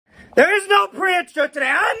There is no pre-intro today.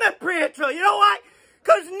 I'm the pre-intro. You know why?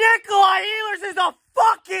 Because Nikolaj Ehlers is a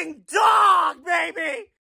fucking dog, baby!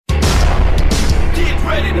 Get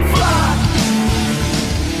ready to fly!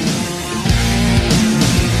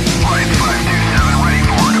 527 ready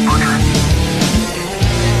for departure.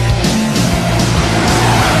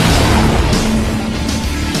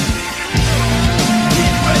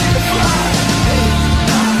 Get ready to fly!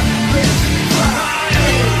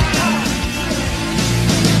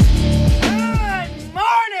 Good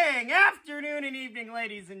morning, afternoon, and evening,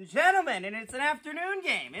 ladies and gentlemen. And it's an afternoon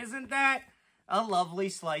game. Isn't that a lovely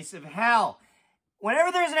slice of hell?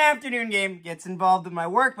 Whenever there's an afternoon game, it gets involved in my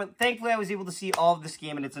work, but thankfully I was able to see all of this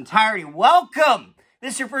game in its entirety. Welcome!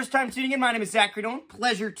 This is your first time tuning in. My name is Zachary Dolan.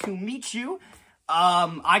 Pleasure to meet you.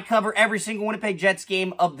 I cover every single Winnipeg Jets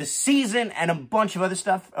game of the season and a bunch of other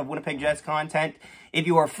stuff of Winnipeg Jets content. If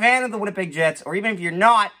you are a fan of the Winnipeg Jets, or even if you're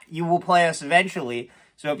not, you will play us eventually.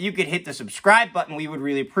 So if you could hit the subscribe button, we would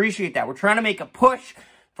really appreciate that. We're trying to make a push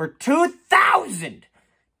for 2,000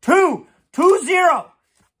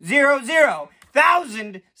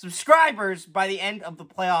 subscribers by the end of the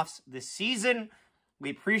playoffs this season.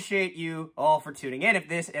 We appreciate you all for tuning in. If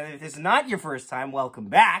this is not your first time, welcome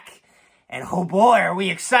back. And oh boy, are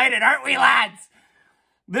we excited, aren't we, lads?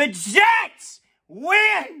 The Jets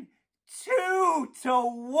win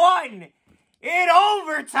 2-1 in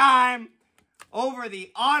overtime over the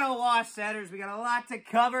Ottawa Senators. We got a lot to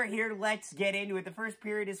cover here. Let's get into it. The first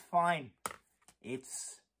period is fine.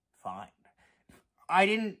 It's fine. I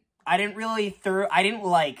didn't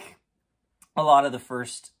like a lot of the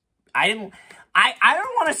first. I don't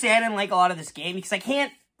want to say I didn't like a lot of this game because I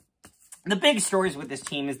can't. The big stories with this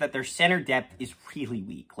team is that their center depth is really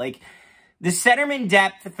weak. Like, the centerman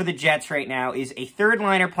depth for the Jets right now is a third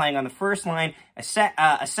liner playing on the first line, a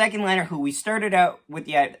second liner who we started out with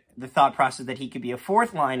the thought process that he could be a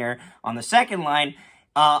fourth liner on the second line,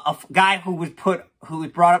 a guy who was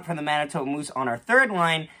brought up from the Manitoba Moose on our third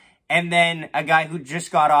line, and then a guy who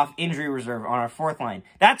just got off injury reserve on our fourth line.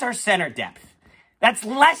 That's our center depth. That's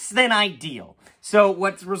less than ideal. So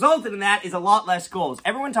what's resulted in that is a lot less goals.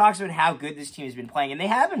 Everyone talks about how good this team has been playing, and they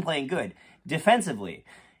have been playing good defensively.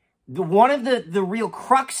 One of the real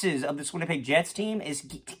cruxes of this Winnipeg Jets team is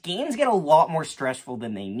games get a lot more stressful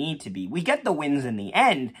than they need to be. We get the wins in the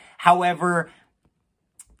end. However,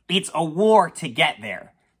 it's a war to get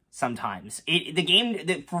there sometimes.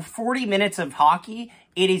 For 40 minutes of hockey,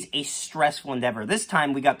 it is a stressful endeavor. This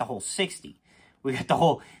time we got the whole 60. We got the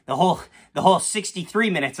whole 63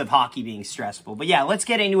 minutes of hockey being stressful. But yeah, let's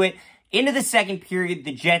get into it. Into the second period,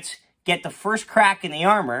 the Jets get the first crack in the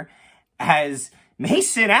armor as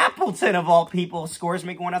Mason Appleton, of all people, scores,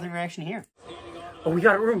 making 1-0 reaction here. Oh, we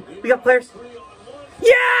got a room. We got players.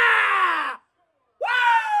 Yeah!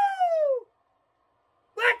 Woo!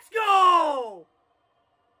 Let's go!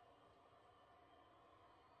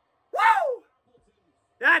 Woo!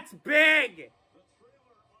 That's big!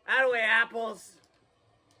 Out of the way, Apples.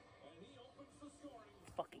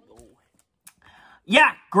 Fucking go.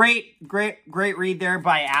 Yeah, great read there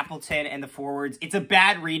by Appleton and the forwards. It's a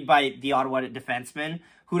bad read by the Ottawa defenseman,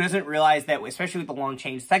 who doesn't realize that, especially with the long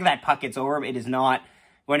change, the second that puck gets over him, it is not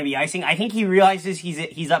going to be icing. I think he realizes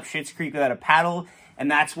he's up Schitt's Creek without a paddle,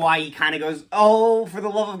 and that's why he kind of goes, oh, for the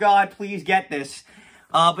love of God, please get this.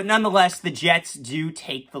 But nonetheless, the Jets do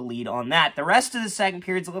take the lead on that. The rest of the second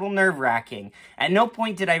period's a little nerve-wracking. At no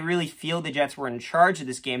point did I really feel the Jets were in charge of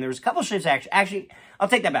this game. There was a couple shifts, actually, I'll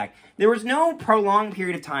take that back. There was no prolonged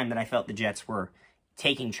period of time that I felt the Jets were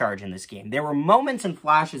taking charge in this game. There were moments and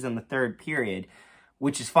flashes in the third period,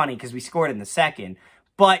 which is funny because we scored in the second.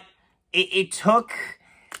 But it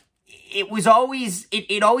always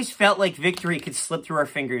felt like victory could slip through our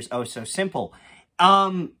fingers oh so simple.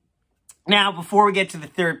 Now, before we get to the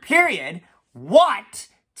third period, what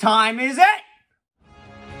time is it?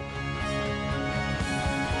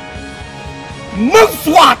 Moose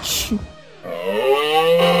Watch!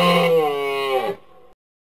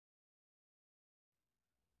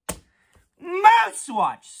 Moose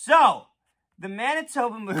Watch! So, the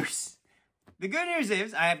Manitoba Moose. The good news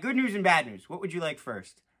is, I have good news and bad news. What would you like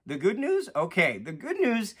first? The good news? Okay, the good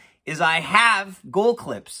news is I have goal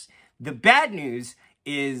clips. The bad news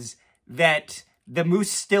is that the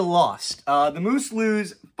Moose still lost. The Moose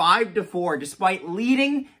lose 5-4, despite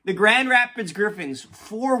leading the Grand Rapids Griffins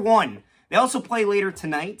 4-1. They also play later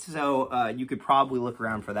tonight, so you could probably look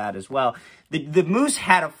around for that as well. The Moose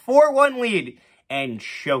had a 4-1 lead and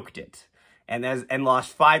choked it, and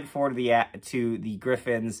lost 5-4 to the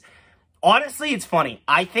Griffins. Honestly, it's funny.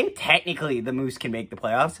 I think technically the Moose can make the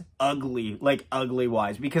playoffs.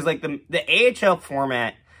 Ugly-wise, because like the AHL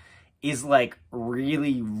format is like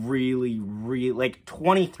really, like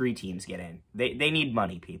 23 teams get in. They need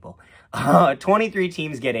money, people. 23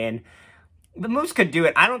 teams get in. The Moose could do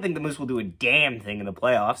it. I don't think the Moose will do a damn thing in the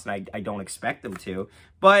playoffs, and I don't expect them to.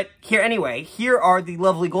 But here are the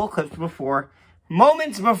lovely goal clips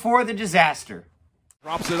moments before the disaster.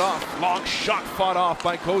 Drops it off. Long shot fought off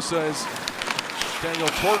by Kosa as Daniel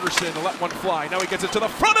Torgerson let one fly. Now he gets it to the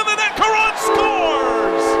front of the net. Caron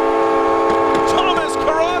scores! Thomas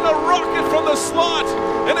Caron, a rocket from the slot,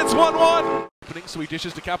 and it's 1-1. So he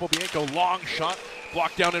dishes to Capobianco. Long shot.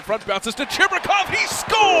 Blocked down in front. Bounces to Chibrikov. He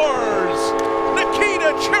scores!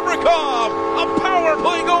 Nikita Chibrikov! A power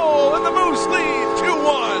play goal, and the Moose lead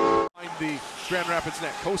 2-1. Behind the Grand Rapids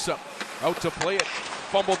net. Kosa out to play it.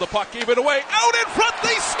 Fumbled the puck, gave it away. Out in front,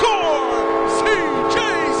 they score! C.J.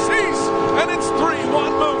 Cease, and it's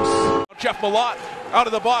 3-1 Moose. Jeff Malott out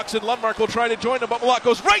of the box, and Lundmark will try to join him, but Malott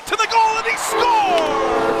goes right to the goal, and he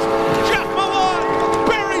scores! Jeff Malott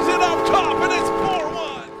buries it up top, and it's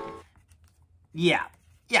 4-1.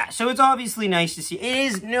 Yeah, so it's obviously nice to see. It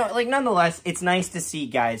is, nonetheless, it's nice to see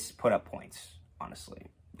guys put up points, honestly,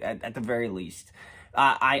 at the very least.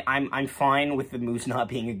 I'm fine with the Moose not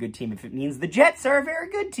being a good team if it means the Jets are a very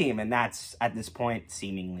good team, and that's, at this point,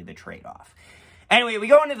 seemingly the trade-off. Anyway, we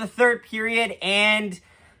go into the third period, and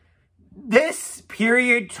this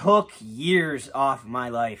period took years off my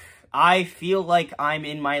life. I feel like I'm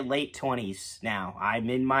in my late 20s now. I'm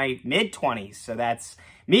in my mid-20s, so that's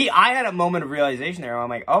me. I had a moment of realization there. I'm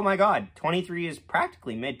like, oh my god, 23 is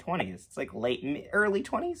practically mid-20s. It's like early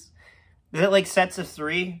 20s? Is it like sets of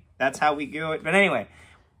 3? That's how we do it. But anyway,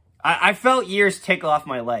 I felt years tick off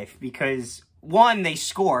my life because, one, they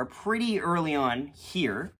score pretty early on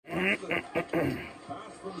here.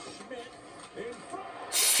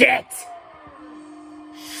 Shit!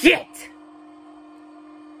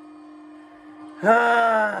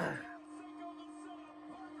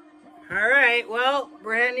 Alright, well,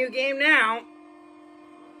 brand new game now.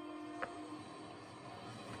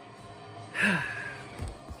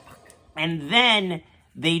 And then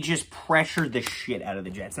they just pressured the shit out of the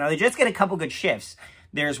Jets. Now, the Jets get a couple good shifts.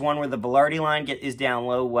 There's one where the Velarde line is down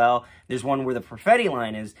low well. There's one where the Perfetti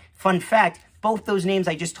line is. Fun fact, both those names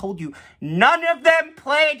I just told you, none of them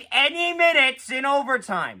played any minutes in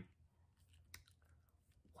overtime.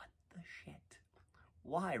 What the shit?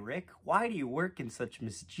 Why, Rick? Why do you work in such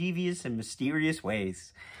mischievous and mysterious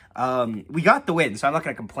ways? We got the win, so I'm not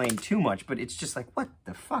going to complain too much, but it's just like, what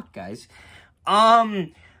the fuck, guys?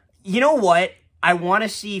 You know what? I want to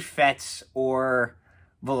see Fetz or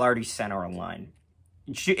Velarde center a line.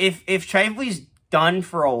 If Chively's done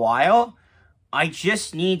for a while, I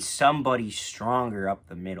just need somebody stronger up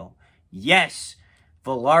the middle. Yes,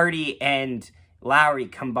 Velarde and Lowry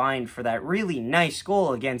combined for that really nice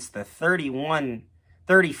goal against the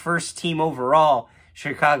 31st team overall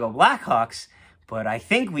Chicago Blackhawks, but I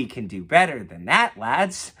think we can do better than that,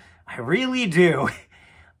 lads. I really do.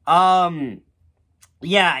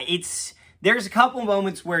 Yeah, there's a couple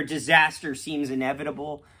moments where disaster seems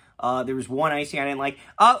inevitable. There was one icing I didn't like.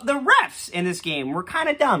 The refs in this game were kind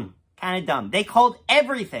of dumb. They called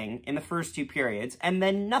everything in the first two periods and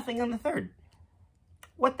then nothing in the third.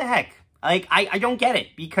 What the heck? Like, I don't get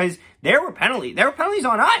it, because there were penalties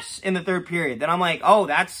on us in the third period. Then I'm like, oh,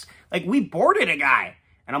 that's, like, we boarded a guy.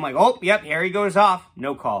 And I'm like, oh, yep, here he goes off.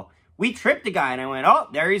 No call. We tripped a guy, and I went, oh,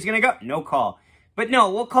 there he's going to go. No call. But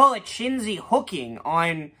no, we'll call it Chinsey hooking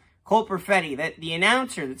on Cole Perfetti. That the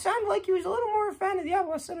announcer, that sounded like he was a little more a fan of the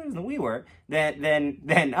Ottawa Senators than we were,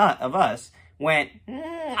 of us, went,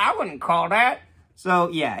 I wouldn't call that. So,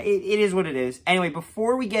 yeah, it is what it is. Anyway,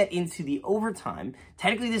 before we get into the overtime,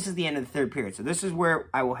 technically this is the end of the third period. So this is where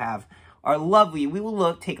I will have we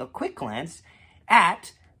will take a quick glance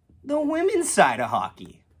at the women's side of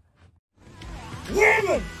hockey.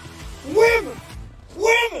 Women! Women!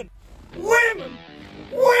 Women! Women!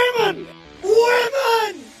 Women!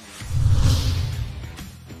 Women!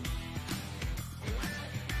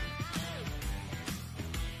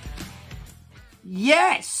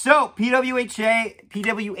 Yes, so PWHL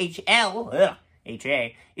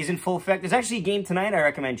HA is in full effect. There's actually a game tonight I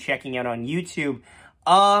recommend checking out on YouTube.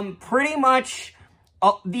 Pretty much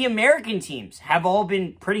the American teams have all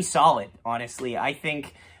been pretty solid, honestly. I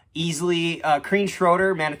think easily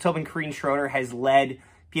Manitoban Crean Schroeder has led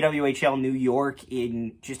PWHL New York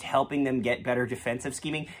in just helping them get better defensive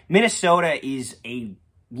scheming. Minnesota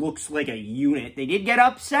looks like a unit. They did get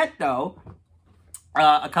upset, though,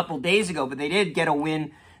 a couple days ago, but they did get a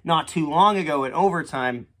win not too long ago in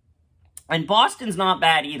overtime. And Boston's not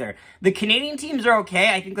bad either. The Canadian teams are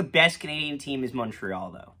okay. I think the best Canadian team is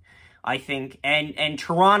Montreal, though. I think, and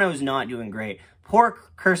Toronto's not doing great. Poor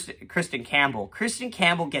Kristen Campbell. Kristen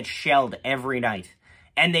Campbell gets shelled every night,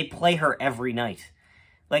 and they play her every night.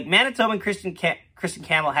 Like, Manitoba and Kristen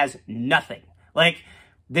Campbell has nothing. Like,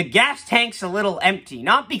 the gas tank's a little empty,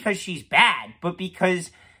 not because she's bad, but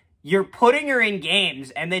because you're putting her in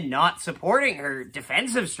games and then not supporting her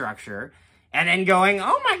defensive structure, and then going,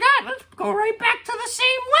 oh my God, let's go right back to the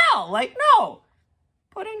same well. Like, no.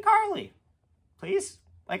 Put in Carly, please.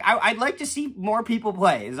 Like, I'd like to see more people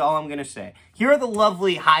play, is all I'm going to say. Here are the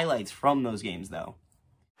lovely highlights from those games, though.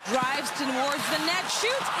 Drives towards the net,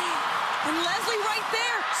 shoots, and Leslie right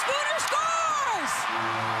there. Spooner scores!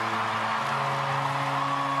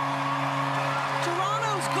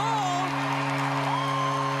 Toronto's goal.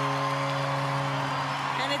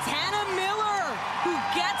 And it's Hannah Miller who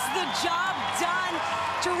gets the job done.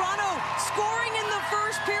 Toronto scoring in the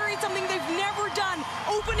first period, something they've never done.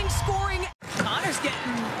 Opening scoring. Connor's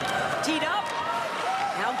getting teed up.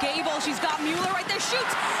 Now Gable, she's got Mueller right there,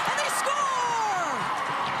 shoots, and they score!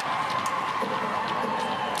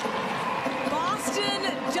 Boston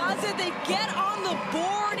does it. They get on the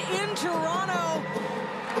board in Toronto.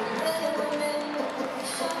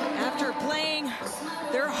 After playing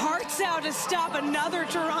their hearts out to stop another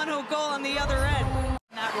Toronto goal on the other end.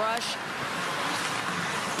 That rush.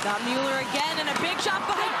 Got Mueller again, and a big shot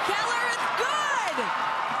by Keller. It's good!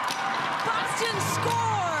 Boston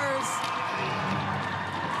scores!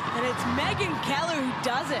 And it's Megan Keller who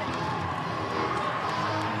does it.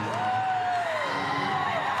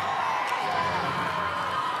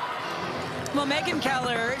 Well, Megan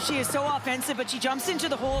Keller, she is so offensive, but she jumps into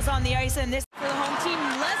the holes on the ice, and this for the home team.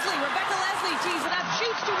 Rebecca Leslie tees it up,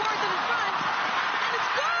 shoots towards it in front, and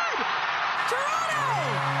it's good! Toronto!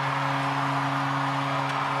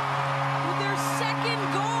 With their second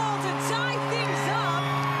goal to tie things up.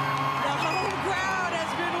 The home crowd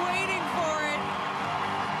has been waiting for it.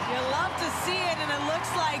 You love to see it, and it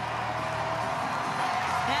looks like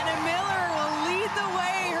Hannah Miller will lead the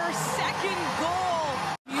way, her second goal.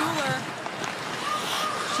 Mueller,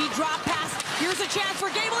 she dropped pass. Here's a chance for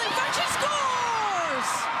Gable in front. She scores!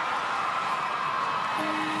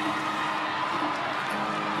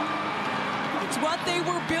 It's what they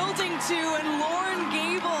were building to, and Lauren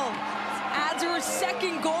Gable adds her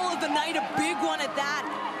second goal of the night, a big one at that,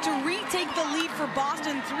 to retake the lead for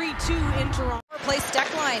Boston 3-2 in Toronto. Plays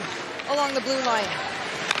Steckline along the blue line.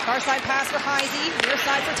 Far side pass for Heisey, near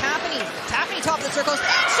side for Tappany. Tappany top of the circles,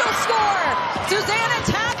 she'll score! Susanna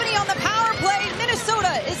Tappany on the power play.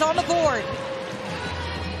 Minnesota is on the board.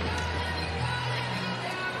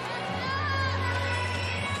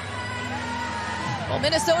 Well,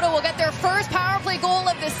 Minnesota will get their first power play goal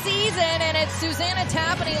of the season, and it's Susanna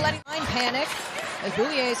Tappany letting line panic as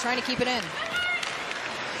Boulier is trying to keep it in.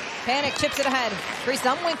 Panic chips it ahead. Grace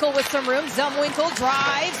Zumwinkle with some room. Zumwinkle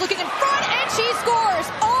drives, looking in front, and she scores!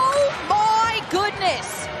 Oh my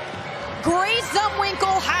goodness! Grace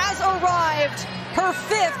Zumwinkle has arrived, her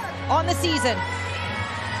 5th on the season.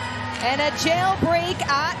 And a jailbreak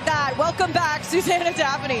at that. Welcome back, Susanna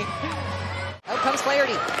Tappany. Out comes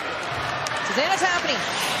Flaherty. Susanna Tappany.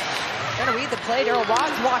 Trying to read the play. Daryl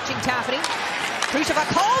Ross watching Tappany. Krisheva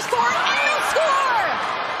calls for it, and they'll score!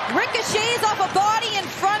 Ricochets off a body in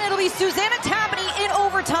front. It'll be Susanna Tappany in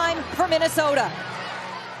overtime for Minnesota.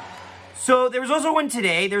 So there was also one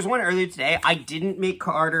today. There's one earlier today. I didn't make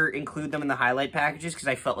Carter include them in the highlight packages because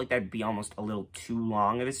I felt like that'd be almost a little too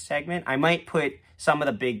long of a segment. I might put some of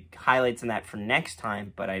the big highlights in that for next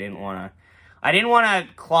time, but I didn't want to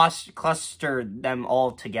cluster them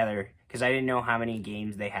all together because I didn't know how many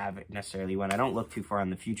games they have necessarily when I don't look too far in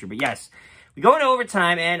the future. But yes, we go into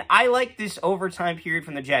overtime, and I like this overtime period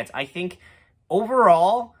from the Jets. I think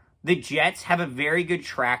overall, the Jets have a very good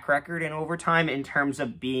track record in overtime in terms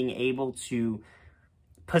of being able to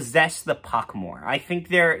possess the puck more. I think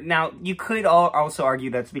they're... Now, you could also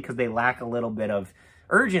argue that's because they lack a little bit of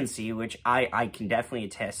urgency, which I can definitely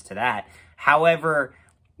attest to that. However,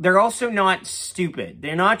 they're also not stupid.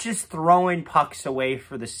 They're not just throwing pucks away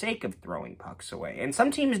for the sake of throwing pucks away. And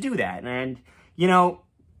some teams do that. And, you know,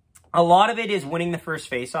 a lot of it is winning the first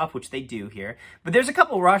faceoff, which they do here. But there's a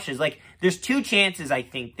couple rushes. Like, there's 2 chances, I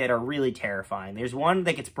think, that are really terrifying. There's one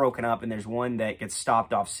that gets broken up, and there's one that gets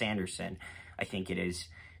stopped off Sanderson, I think it is.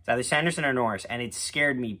 It's either Sanderson or Norris, and it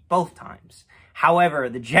scared me both times. However,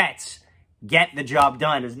 the Jets get the job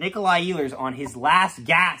done as Nikolaj Ehlers, on his last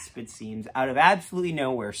gasp, it seems, out of absolutely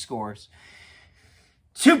nowhere, scores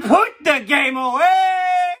to put the game away!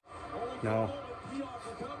 No.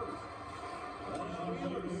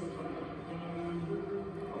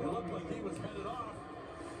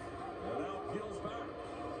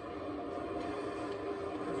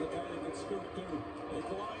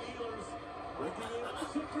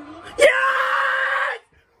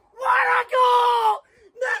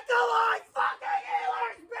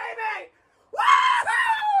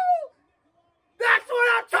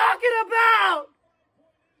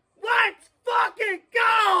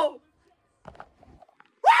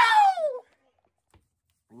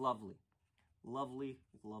 lovely. Lovely,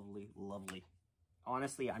 lovely, lovely.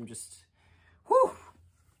 Honestly, I'm just... Whew.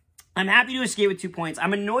 I'm happy to escape with 2 points.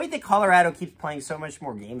 I'm annoyed that Colorado keeps playing so much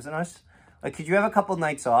more games than us. Like, could you have a couple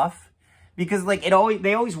nights off? Because, like, they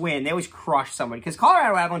always win. They always crush somebody. Because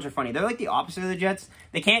Colorado Avalanche are funny. They're like the opposite of the Jets.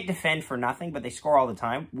 They can't defend for nothing, but they score all the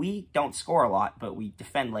time. We don't score a lot, but we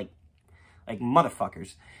defend like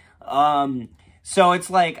motherfuckers. So it's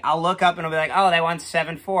like, I'll look up and I'll be like, oh, they won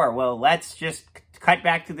 7-4. Well, let's just cut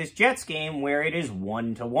back to this Jets game where it is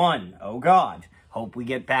 1-1. Oh, God. Hope we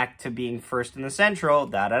get back to being first in the Central.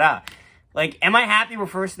 Da-da-da. Like, am I happy we're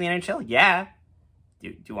first in the NHL? Yeah.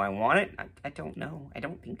 Do I want it? I don't know. I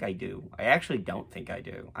don't think I do. I actually don't think I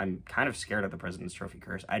do. I'm kind of scared of the President's Trophy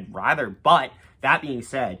curse. I'd rather, but that being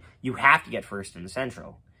said, you have to get first in the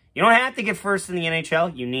Central. You don't have to get first in the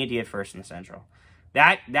NHL. You need to get first in the Central.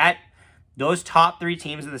 Those top 3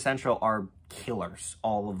 teams of the Central are killers,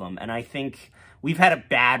 all of them. And I think we've had a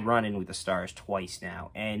bad run-in with the Stars twice now.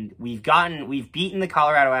 And we've beaten the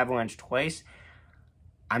Colorado Avalanche twice.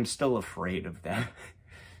 I'm still afraid of them.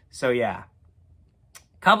 So, yeah.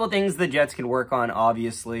 Couple things the Jets can work on,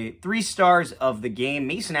 obviously. 3 stars of the game.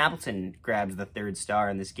 Mason Appleton grabs the 3rd star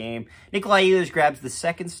in this game. Nikolaj Ehlers grabs the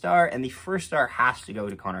 2nd star, and the 1st star has to go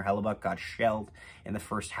to Connor Hellebuck. Got shelled in the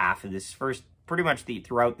first half of this, pretty much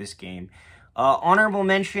throughout this game. Honorable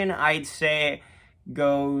mention, I'd say,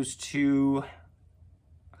 goes to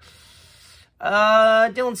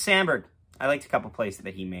Dylan Sandberg. I liked a couple plays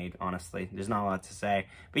that he made, honestly. There's not a lot to say.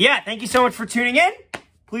 But yeah, thank you so much for tuning in.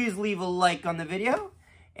 Please leave a like on the video.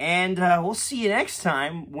 And we'll see you next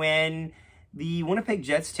time when the Winnipeg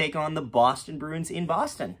Jets take on the Boston Bruins in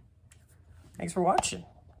Boston. Thanks for watching.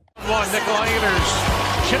 Nikolaj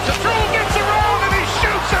Ehlers chips it through, gets it